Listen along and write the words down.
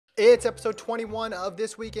It's episode 21 of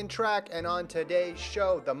This Week in Track, and on today's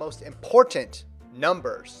show, the most important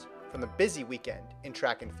numbers from the busy weekend in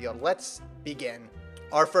track and field. Let's begin.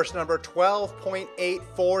 Our first number,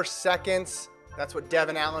 12.84 seconds. That's what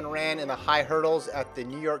Devon Allen ran in the high hurdles at the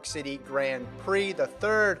New York City Grand Prix. The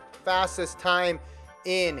third fastest time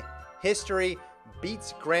in history,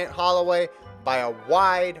 beats Grant Holloway by a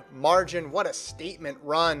wide margin. What a statement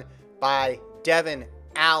run by Devon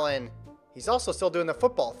Allen. He's also still doing the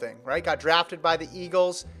football thing, right? Got drafted by the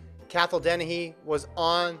Eagles. Cathal Dennehy was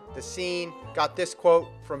on the scene. Got this quote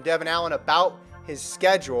from Devon Allen about his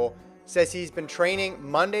schedule. Says he's been training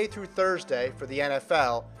Monday through Thursday for the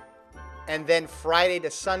NFL, and then Friday to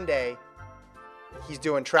Sunday, he's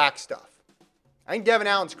doing track stuff. I think Devon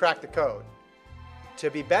Allen's cracked the code. To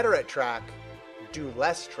be better at track, do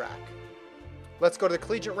less track. Let's go to the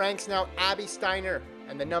collegiate ranks now. Abby Steiner,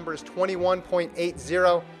 and the number is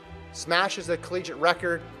 21.80. Smashes the collegiate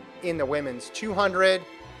record in the women's 200.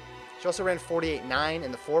 She also ran 48.9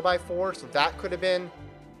 in the 4x4, so that could have been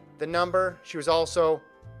the number. She was also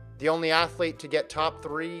the only athlete to get top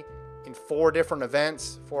 3 in 4 different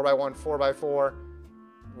events: 4x1, 4x4,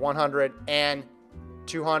 100, and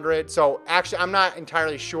 200. So actually, I'm not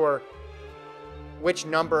entirely sure which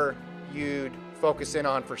number you'd focus in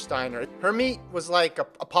on for Steiner. Her meet was like a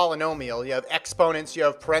polynomial. You have exponents, you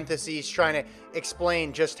have parentheses, trying to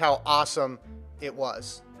explain just how awesome it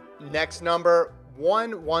was. Next number,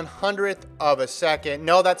 1/100th of a second.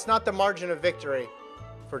 No, that's not the margin of victory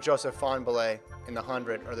for Joseph Fahnbulleh in the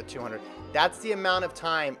 100 or the 200. That's the amount of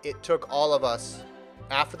time it took all of us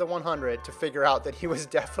after the 100 to figure out that he was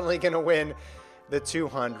definitely going to win the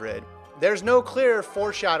 200. There's no clearer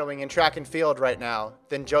foreshadowing in track and field right now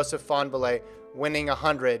than Joseph Fahnbulleh winning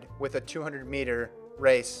 100 with a 200-meter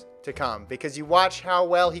race to come, because you watch how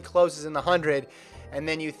well he closes in the 100, and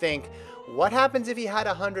then you think, what happens if he had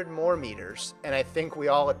 100 more meters? And I think we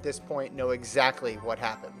all at this point know exactly what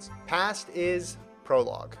happens. Past is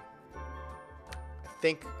prologue. I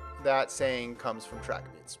think that saying comes from track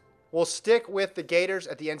meets. We'll stick with the Gators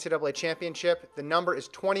at the NCAA Championship. The number is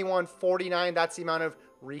 21:49. That's the amount of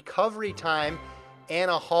recovery time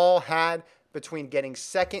Anna Hall had between getting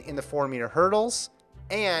second in the 4-meter hurdles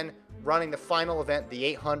and running the final event, the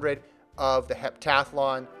 800 of the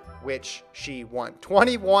heptathlon, which she won.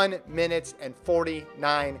 21 minutes and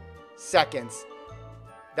 49 seconds.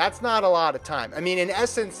 That's not a lot of time. I mean, in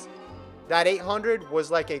essence, that 800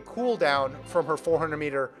 was like a cool down from her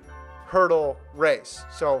 400-meter hurdle race.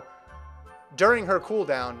 So during her cool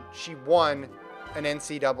down, she won an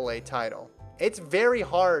NCAA title. It's very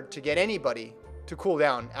hard to get anybody to cool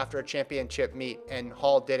down after a championship meet, and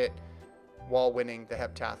Hall did it while winning the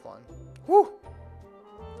heptathlon. Woo!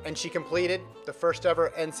 And she completed the first ever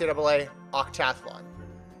NCAA octathlon.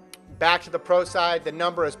 Back to the pro side, the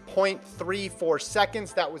number is 0.34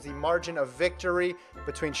 seconds. That was the margin of victory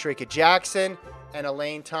between Shrika Jackson and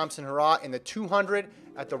Elaine Thompson-Herah in the 200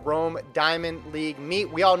 at the Rome Diamond League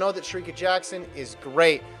meet. We all know that Shrika Jackson is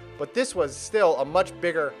great, but this was still a much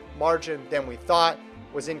bigger margin than we thought.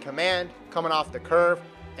 Was in command, coming off the curve,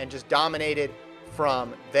 and just dominated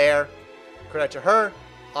from there. Credit to her.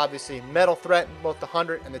 Obviously, medal threat in both the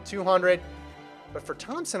 100 and the 200. But for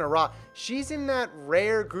Thompson-Herah, she's in that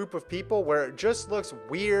rare group of people where it just looks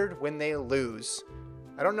weird when they lose.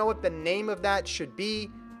 I don't know what the name of that should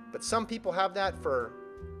be, but some people have that for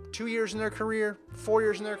 2 years in their career, 4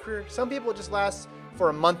 years in their career. Some people it just lasts for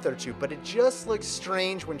a month or two, but it just looks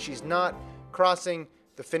strange when she's not crossing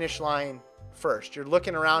the finish line first. You're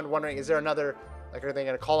looking around wondering, is there another, like, are they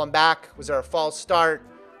going to call him back? Was there a false start?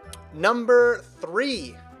 Number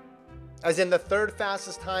 3, as in the third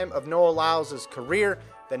fastest time of Noah Lyles' career,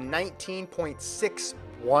 the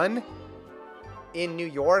 19.61 in New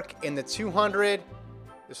York in the 200.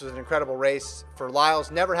 This was an incredible race for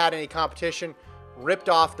Lyles. Never had any competition. Ripped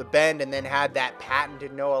off the bend and then had that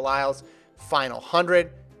patented Noah Lyles final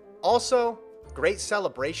 100. Also, great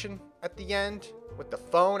celebration at the end with the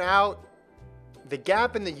phone out. The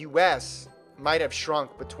gap in the U.S. might have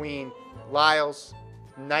shrunk between Lyles,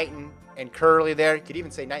 Knighton, and Curley there. You could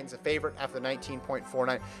even say Knighton's a favorite after the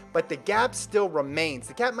 19.49. But the gap still remains.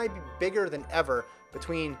 The gap might be bigger than ever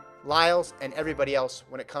between Lyles and everybody else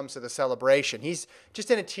when it comes to the celebration. He's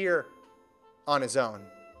just in a tier on his own.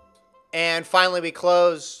 And finally, we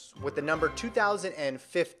close with the number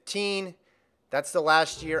 2015. That's the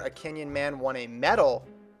last year a Kenyan man won a medal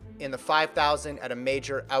in the 5,000 at a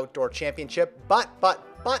major outdoor championship. But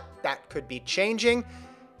that could be changing.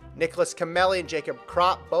 Nicholas Camelli and Jacob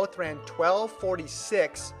Kropp both ran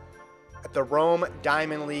 12:46 at the Rome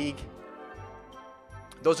Diamond League.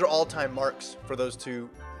 Those are all-time marks for those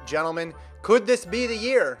two gentlemen. Could this be the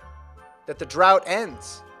year that the drought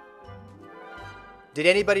ends? Did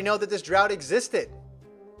anybody know that this drought existed?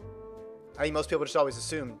 I think most people just always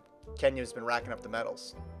assume Kenya's been racking up the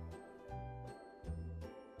medals.